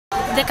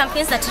the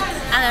campaigns that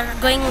are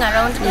going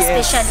around,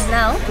 especially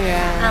now,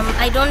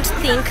 I don't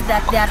think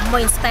that they are more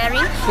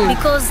inspiring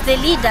because the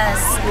leaders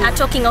are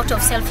talking out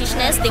of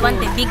selfishness. They want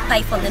the big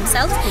pie for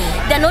themselves.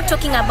 They're not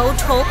talking about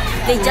hope.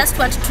 They just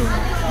want to,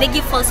 they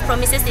give false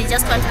promises. They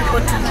just want people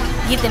to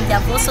give them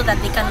their vote so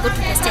that they can go to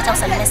the State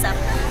House and mess up.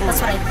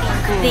 That's what I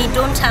think. They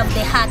don't have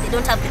the heart, they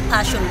don't have the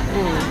passion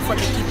for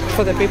the people.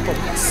 For the people.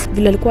 Yes.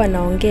 Vile walikuwa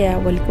wanaongea,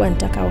 walikuwa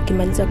wanataka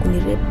wakimaliza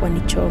kunirape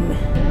wanichome.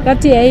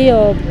 Kati ya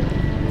hiyo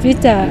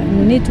vita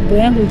nini tumbo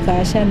yangu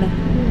ikaashana.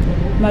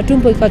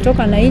 Matumbo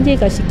ikatoka na nje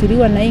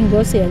ikashikiliwa na hii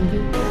ngozi ya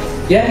juu.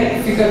 Yaani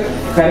kufika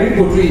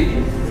karibu tu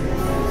hivi.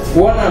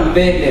 Kuona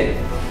mbele.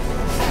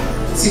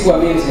 Si kwa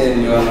mimi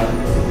niliona.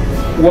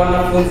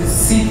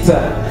 Wanafunzi 6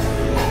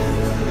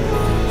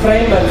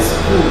 primary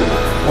school,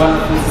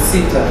 wanafunzi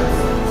 6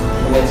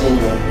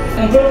 wamechinjwa.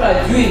 Mtoto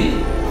ajui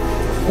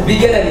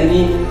kupigana ni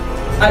nini.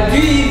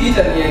 Ajui hii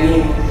vita ni ya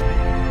nini.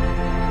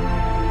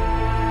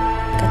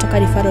 Katoka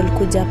referral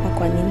kuja hapa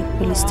kwa nini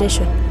police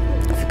station.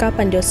 Kufika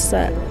hapa ndio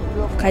sasa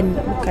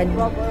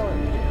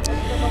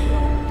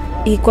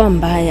ilikuwa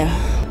mbaya.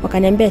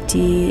 Wakaniambia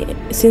ati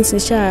since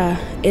nisha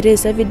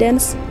erase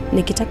evidence,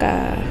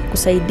 nikitaka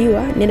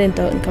kusaidiwa niende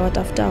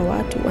nikawatafuta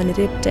watu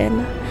wanirape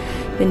tena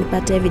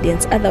nipate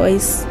evidence.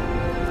 Otherwise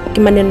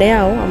kimaneno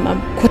yao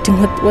I'm quoting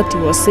what he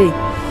was saying.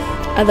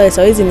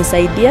 Otherwise hawezi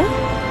nisaidia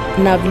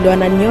na vile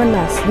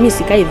wananiona mimi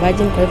sikai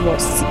virgin, kwa hivyo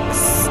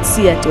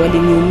si ati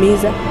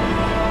waliniumiza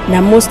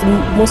na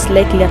most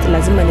likely hata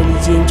lazima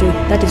nilijienjoy.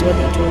 That is what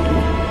they told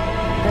me.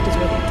 That is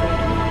what they told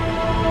me.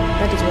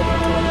 That is what they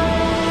told me.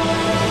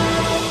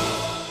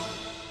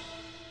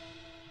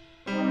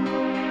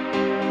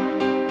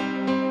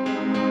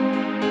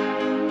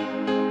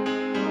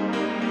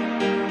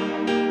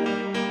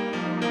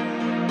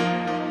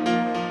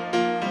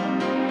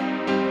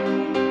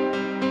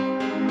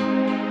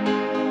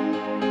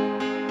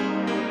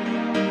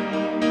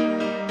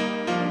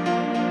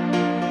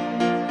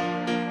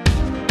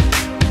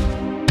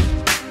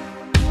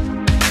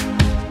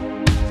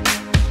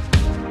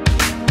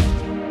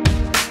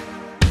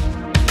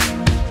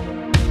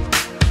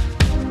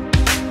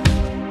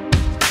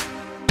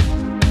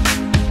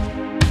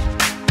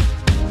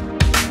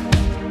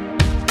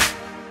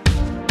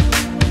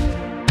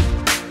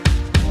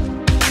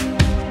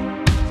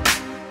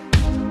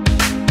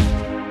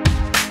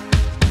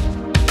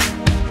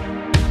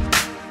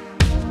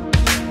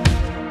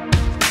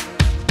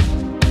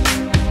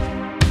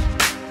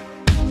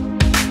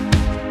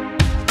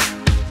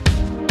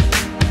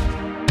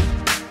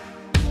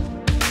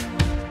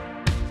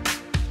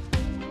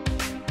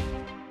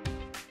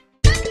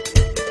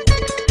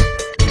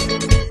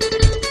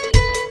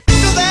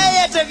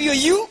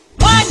 You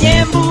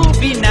wanyembu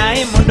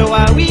binae mondo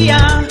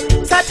wawia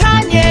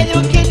satanye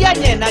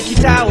yukijanye na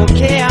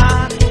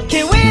kitaokea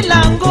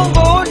kiwila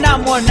ngongo na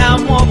mwana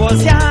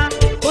mobosya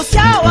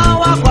usawa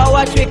wakwa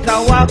watwika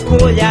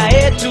wako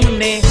ya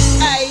etune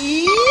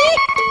ai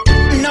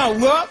no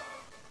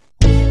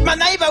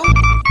manaiba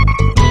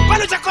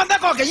wano chakonda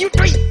koke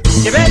yutui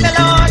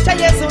kibebelo cha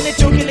Yesu ni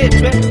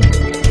chukiletwe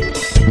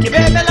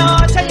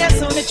kibebelo cha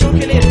Yesu ni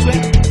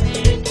chukiletwe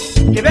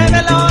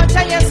kibebelo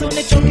cha Yesu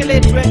ni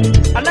chukiletwe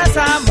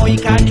anasa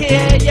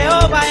moikake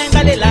Yehova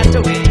engalela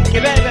towe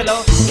kibebelo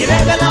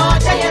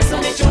cha Yesu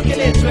ni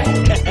chukiletwe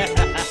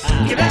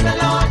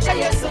kibebelo cha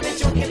Yesu ni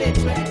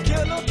chukiletwe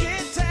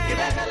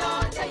kibebelo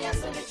cha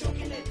Yesu ni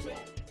chukiletwe.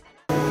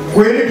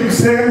 Kweli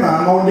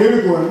tusema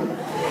maondelego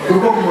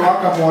kulikuwa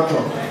kumewaka moto.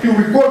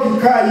 Ulikuwa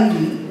ukikaa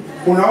hivi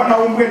unaona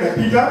umbwe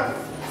inapita,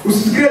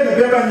 usifikire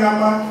imebeba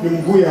nyama, ni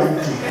mguu ya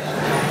mtu.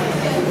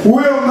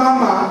 Huyo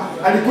mama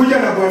alikuja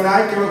na bwana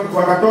yake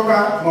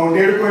wakatoka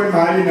Maondelego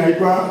mahali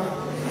inaitwa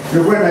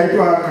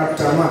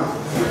Katama.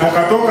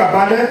 Akatoka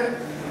pale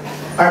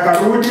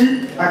akarudi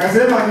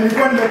akasema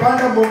nilikuwa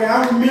nimepanda mboga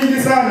yangu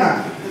mingi sana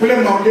kule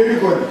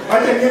Maondelego.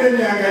 Acha niende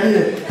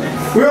niangalie.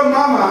 Huyo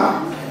mama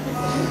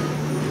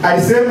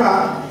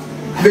alisema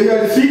ndio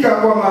alifika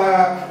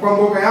kwa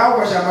mboga yao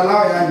kwa shamba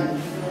lao yani.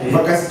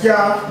 Wakasikia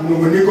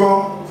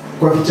mnunguniko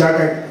kwa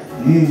vichaka.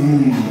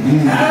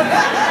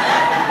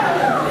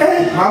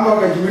 Mama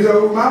akajiuliza,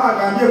 mama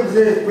akaambia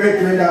mzee wewe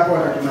tuenda hapo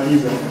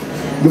atatumaliza.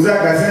 Mzee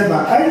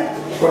akasema,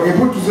 kwa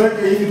hebu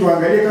tuzoeke hivi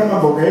tuangalie kama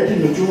mboga yetu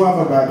imechumwa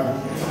ama bado.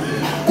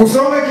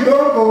 Kusonga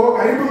kidogo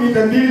karibu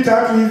mita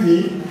 2-3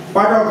 hivi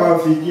bado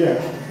wakawafikia.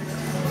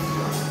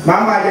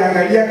 Mama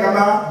aliangalia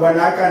kama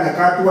bwana yake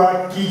anakatwa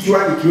kichwa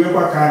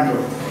ikiwekwa kando.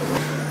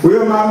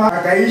 Huyo mama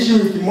akaishi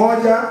wiki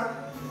moja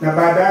na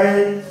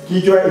baadaye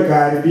kichwa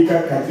ikaharibika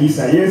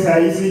kabisa. Yes,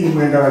 hizi ni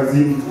mwenda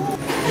wazimu.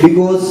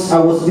 Because I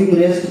was being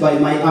raised by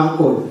my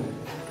uncle.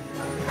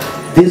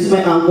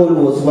 My uncle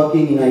was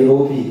working in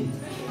Nairobi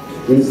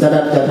in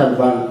Standard Chartered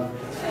Bank.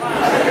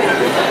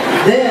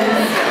 Then,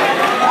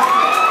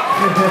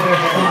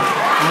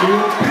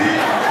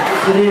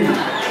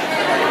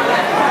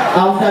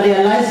 after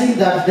realizing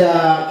that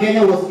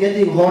Kenya was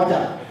getting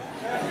hotter,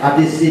 at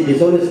this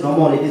it's always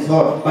normal, it is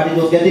hot, but it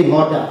was getting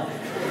hotter.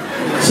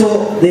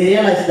 So they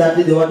realized that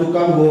they were to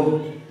come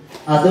home.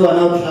 As they were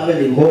now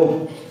traveling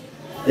home,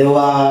 There were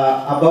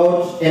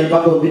about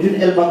Elbagon,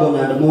 between Elbagon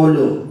and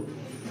Molo.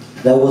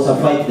 There was a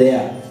fight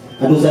there.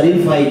 And it was a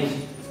real fight.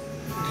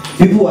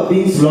 People were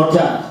being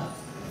slaughtered,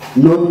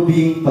 not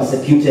being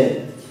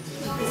persecuted.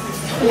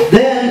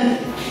 Then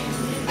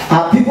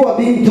people were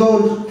being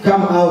told,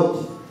 come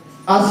out.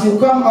 As you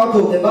come out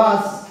of the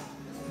bus,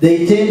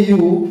 they tell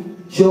you,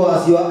 show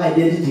us your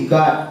identity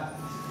card.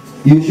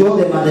 You show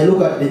them and they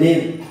look at the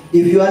name.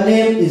 If your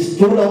name is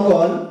too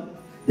local,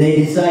 they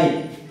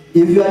decide.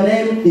 If your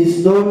name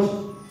is not,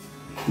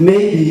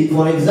 maybe,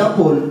 for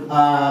example,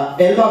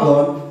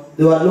 Elbagon,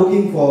 they were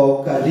looking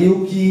for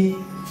karaoke,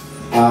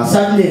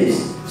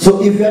 surnames.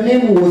 So if your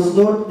name was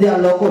not their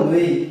local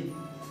way,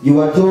 you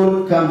were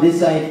told, come this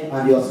side,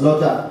 and you are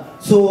slaughtered.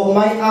 So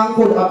my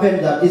uncle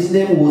happened that his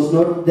name was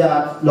not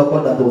that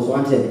local that was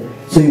wanted.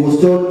 So he was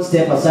told,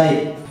 step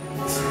aside.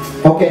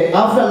 Okay,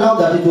 after now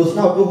that it was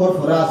now too hot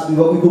for us, we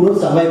could not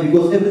survive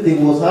because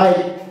everything was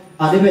high,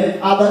 and even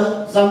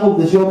some of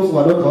the shops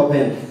were not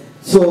open.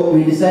 So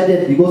we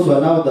decided, because we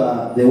are now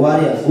the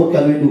warriors, what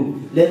can we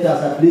do? Let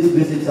us at least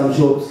visit some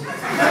shops.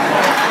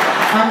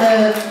 And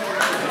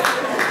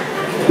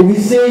we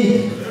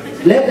said,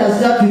 let us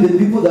start with the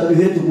people that we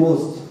hate the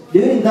most.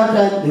 During that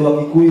time, they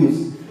were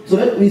Kikuyus. So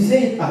we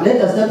said,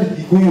 let us start with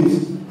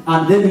Kikuyus,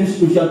 and then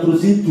we shall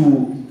proceed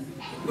to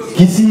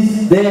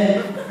Kisis,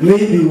 then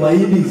maybe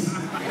Wahidis.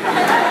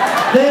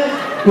 Then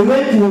we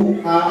went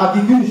to a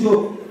Kikuyu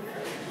shop,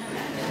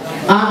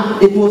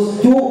 and it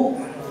was too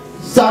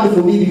sad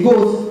for me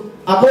because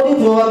according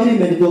to our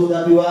agreement, it was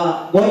that we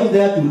were going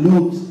there to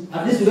loot.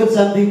 At least we got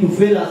something to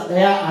fill us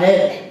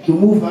ahead, to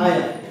move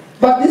higher.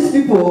 But these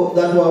people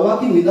that were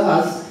working with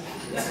us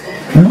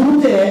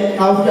looted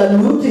after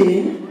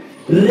looting,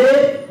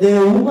 raped the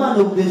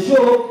woman of the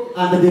shop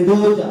and the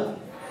daughter.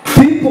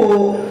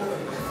 People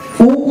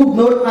who could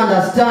not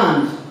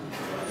understand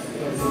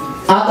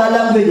other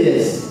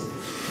languages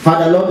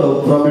had a lot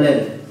of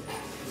problems.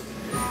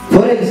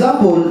 For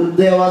example,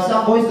 there were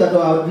some boys that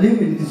were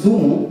living in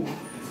Kisumu,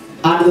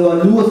 and they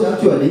were Luos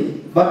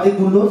actually, but they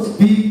could not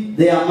speak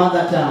their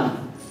mother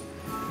tongue.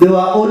 They were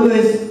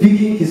always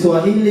speaking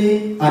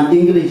Kiswahili and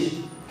English.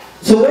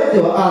 So when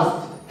they were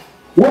asked,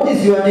 what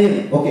is your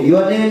name? Okay,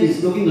 your name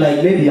is looking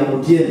like maybe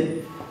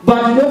Amutiel,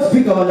 but you don't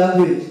speak our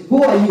language.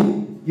 Who are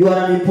you? You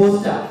are an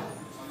imposter.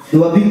 They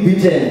were being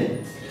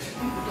beaten.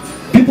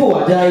 People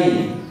were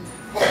dying.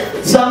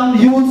 Some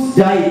youths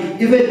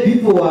died. Even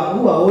people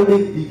who are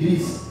holding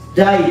degrees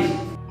died.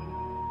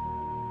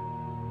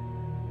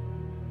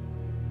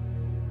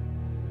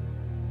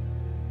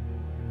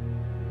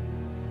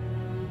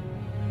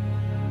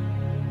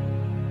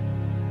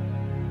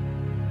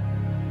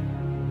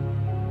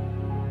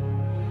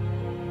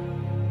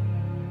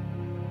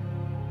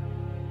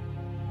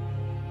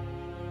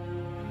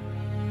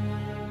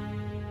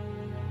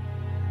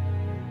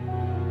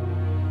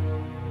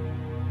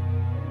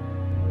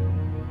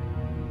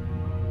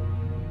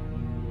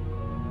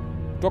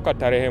 Toka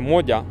tarehe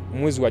 1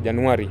 mwezi wa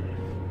Januari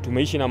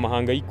tumeishi na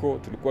mahangaiko.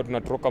 Tulikuwa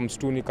tunatoroka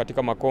msituni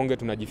katika makonge,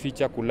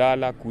 tunajificha,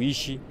 kulala,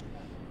 kuishi.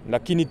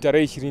 Lakini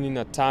tarehe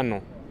 25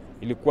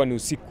 ilikuwa ni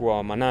usiku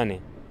wa manane,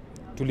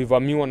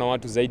 tulivamiwa na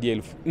watu zaidi ya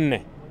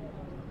 4,000.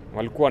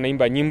 Walikuwa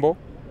wanaimba nyimbo,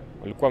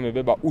 walikuwa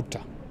wamebeba uta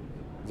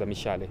za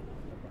mishale.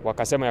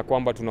 Wakasema ya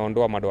kwamba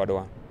tunaondoa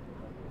madoadoa.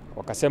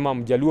 Wakasema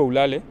Mjaluo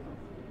ulale,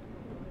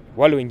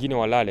 wale wengine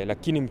walale,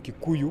 lakini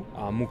Mkikuyu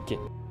aamuke.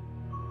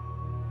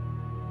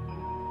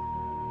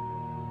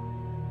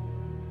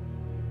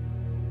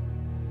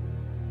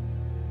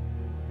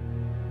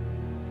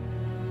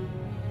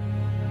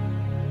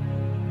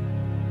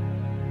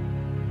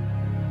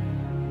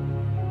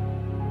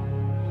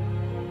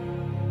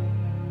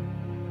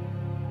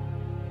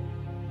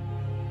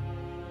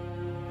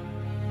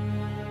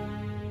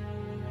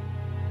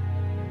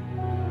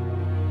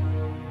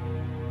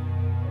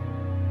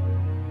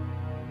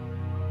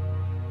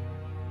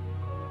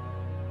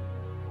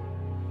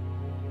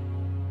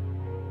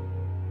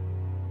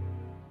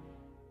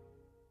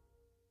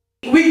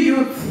 We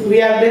youth,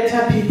 we are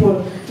better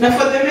people. Now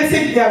for the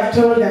message they have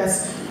told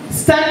us,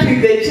 start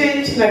with the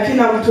change, na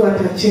kila mtu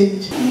ata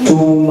change. To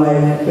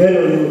my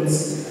fellow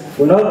youths,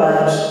 we know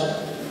that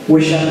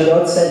we shall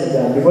not send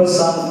them because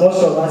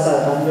most of us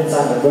are candidates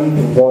and are going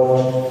to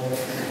vote.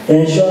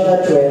 Ensure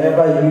that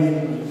wherever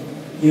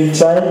you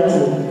try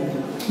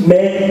to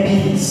make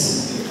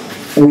peace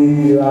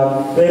with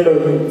your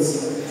fellow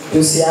youths,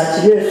 to see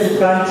actually the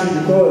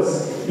country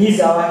because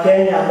these are our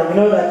Kenya, and we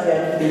know that we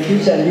are the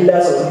future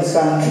leaders of this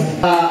country.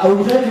 I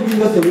will try to give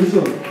you a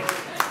solution.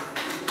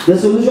 The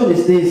solution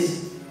is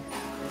this.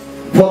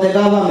 For the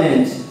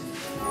government,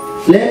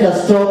 let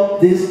us stop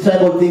these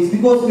tribal things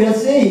because we are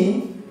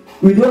saying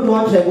we don't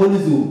want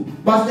tribalism,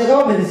 but the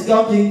government is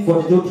counting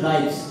 42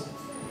 tribes.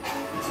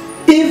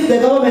 If the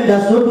government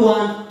does not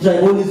want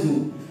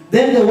tribalism,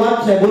 then the word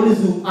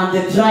tribalism and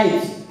the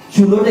tribes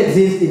should not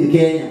exist in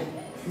Kenya.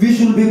 We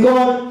should be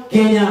called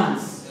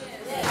Kenyans.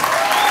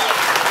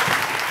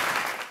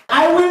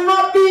 I will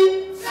not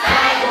be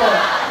tribal.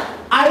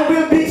 I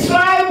will be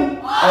tribe.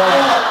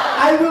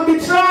 I will be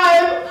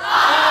tribe.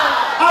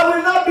 I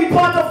will not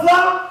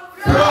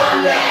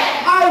problem.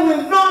 I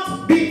will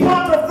not be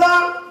part of the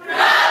problem.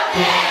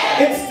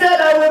 Instead,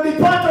 I will be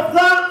part of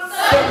the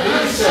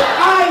solution.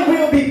 I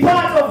will be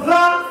part of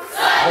the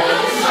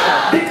solution.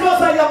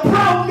 Because I am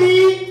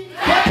proudly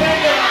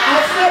Kenyan. I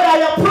said I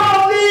am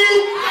proudly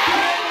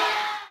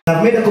Kenyan.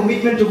 I've made a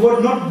commitment to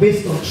vote not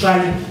based on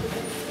tribe,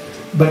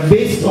 but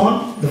based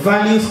on the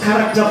values,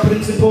 character,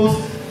 principles,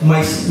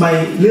 my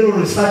little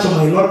research or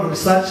my lot of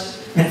research,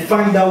 and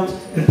find out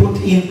and put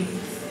in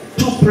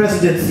to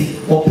presidency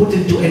or put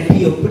into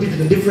MP or put into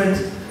the different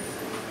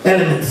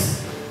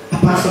elements a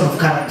person of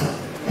character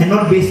and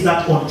not base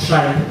that on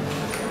tribe.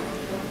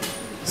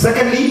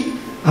 Secondly,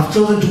 I've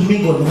chosen to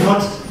mingle,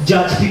 not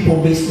judge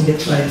people based on their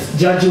tribes,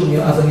 judge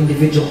you as an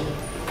individual.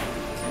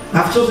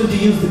 I've chosen to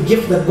use the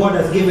gift that God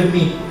has given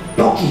me,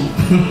 talking,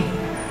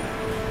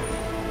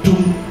 to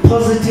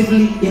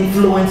positively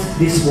influence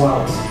this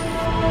world.